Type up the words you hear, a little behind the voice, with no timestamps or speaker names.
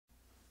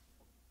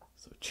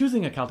So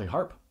choosing a Celtic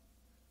harp,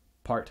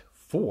 part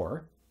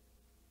 4,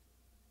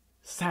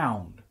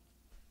 sound.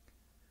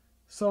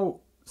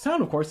 So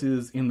sound, of course,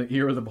 is in the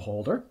ear of the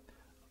beholder.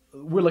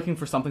 We're looking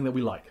for something that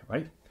we like,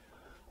 right?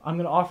 I'm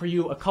going to offer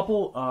you a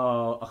couple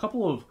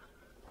of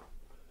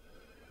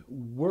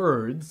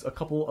words, a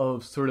couple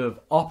of sort of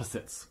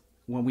opposites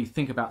when we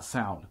think about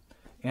sound,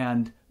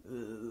 and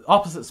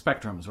opposite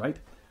spectrums, right?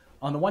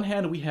 On the one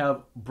hand, we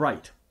have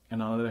bright,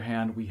 and on the other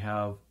hand, we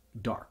have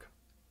dark,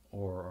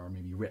 or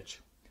maybe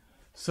rich.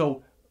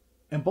 So,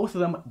 and both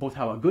of them both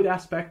have a good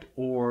aspect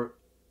or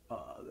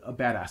a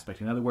bad aspect.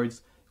 In other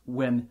words,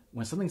 when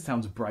something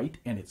sounds bright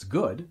and it's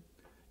good,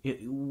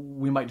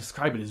 we might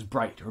describe it as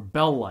bright or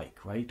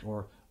bell-like, right?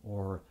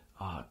 Or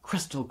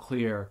crystal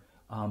clear.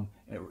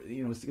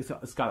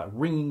 It's got a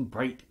ringing,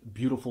 bright,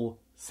 beautiful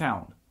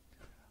sound.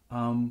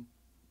 And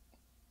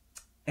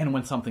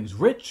when something's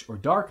rich or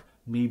dark,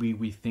 maybe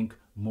we think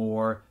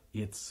more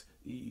it's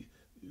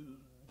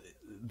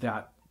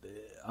that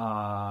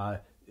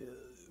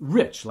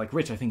rich. Like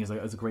rich, I think is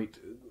a great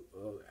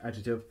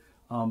adjective.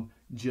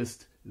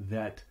 Just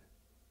that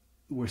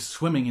we're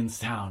swimming in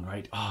sound,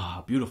 right?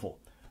 Beautiful.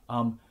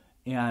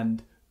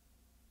 And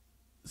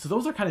so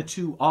those are kind of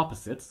two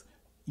opposites.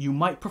 You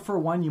might prefer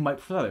one, you might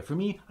prefer the other. For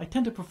me, I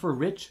tend to prefer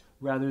rich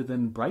rather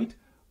than bright.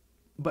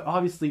 But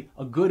obviously,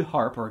 a good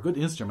harp or a good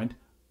instrument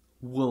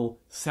will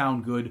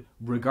sound good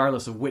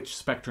regardless of which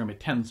spectrum it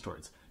tends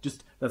towards.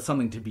 Just that's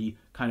something to be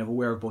kind of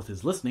aware of both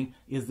as listening.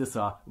 Is this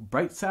a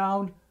bright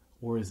sound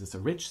or is this a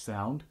rich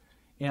sound?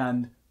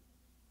 And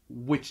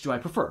which do I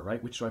prefer,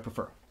 right? Which do I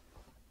prefer?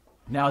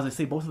 Now, as I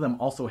say, both of them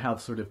also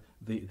have sort of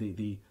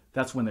the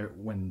that's when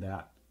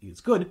that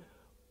is good.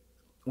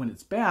 When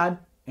it's bad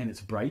and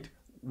it's bright,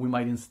 we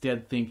might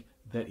instead think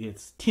that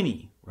it's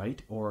tinny,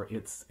 right? Or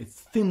it's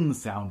thin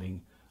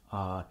sounding,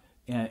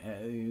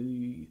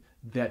 and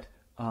that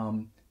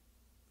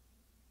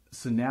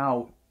so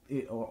now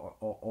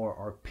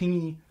or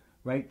pingy,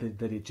 right?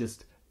 That it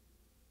just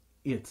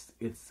it's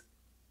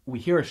we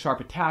hear a sharp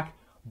attack,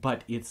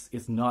 but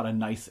it's not a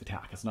nice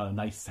attack. It's not a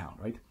nice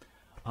sound, right?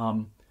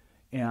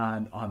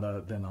 And on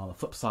the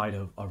flip side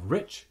of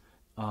rich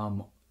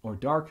or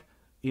dark,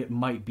 it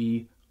might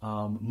be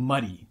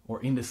muddy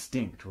or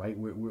indistinct, right?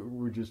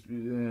 We're just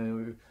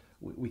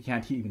we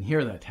can't even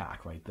hear the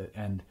attack, right?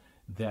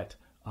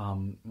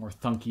 Or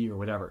thunky or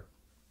whatever.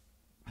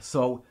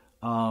 So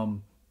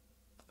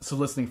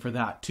listening for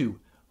that too.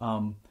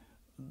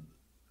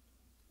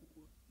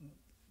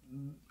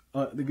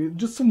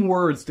 Just some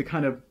words to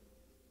kind of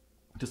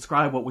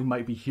describe what we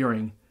might be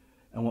hearing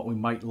and what we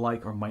might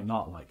like or might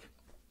not like.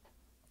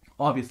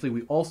 Obviously,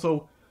 we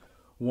also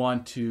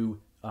want to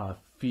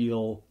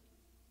feel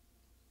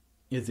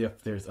as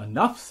if there's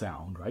enough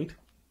sound, right?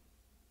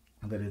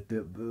 That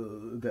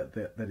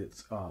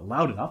it's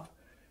loud enough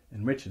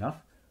and rich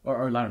enough,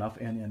 or loud enough,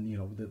 and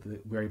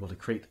that we're able to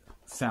create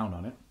sound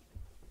on it.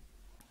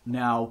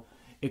 Now,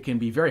 it can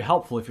be very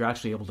helpful if you're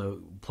actually able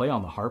to play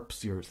on the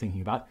harps you're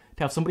thinking about,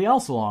 to have somebody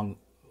else along,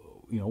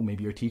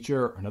 maybe your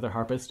teacher or another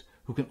harpist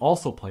who can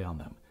also play on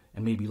them,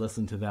 and maybe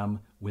listen to them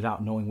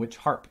without knowing which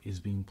harp is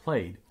being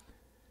played,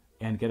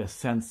 and get a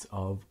sense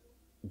of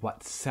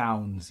what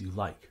sounds you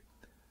like.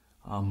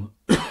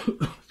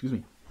 Excuse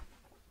me.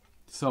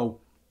 So,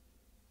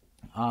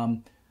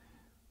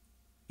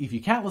 if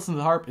you can't listen to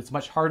the harp, it's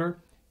much harder.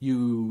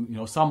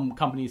 Some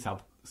companies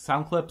have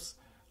sound clips.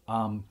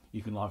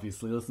 You can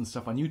obviously listen to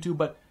stuff on YouTube,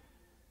 but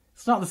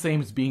it's not the same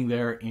as being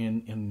there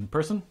in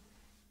person.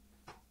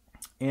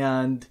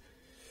 And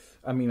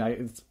I mean,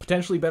 it's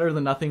potentially better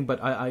than nothing, but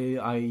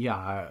I'm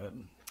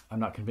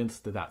not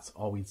convinced that that's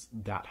always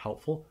that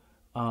helpful.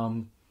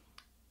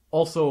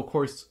 Also, of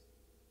course,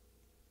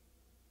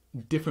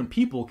 different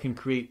people can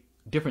create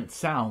different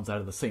sounds out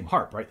of the same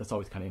harp, right? That's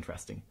always kind of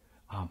interesting.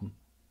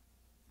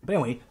 But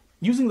anyway,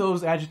 using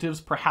those adjectives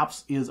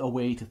perhaps is a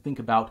way to think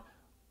about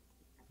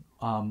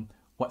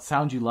what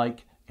sound you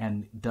like,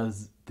 and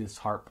does this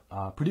harp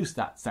produce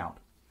that sound?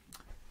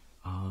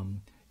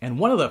 And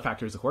one of the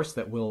factors, of course,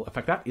 that will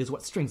affect that is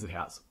what strings it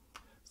has.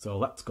 So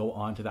let's go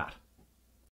on to that.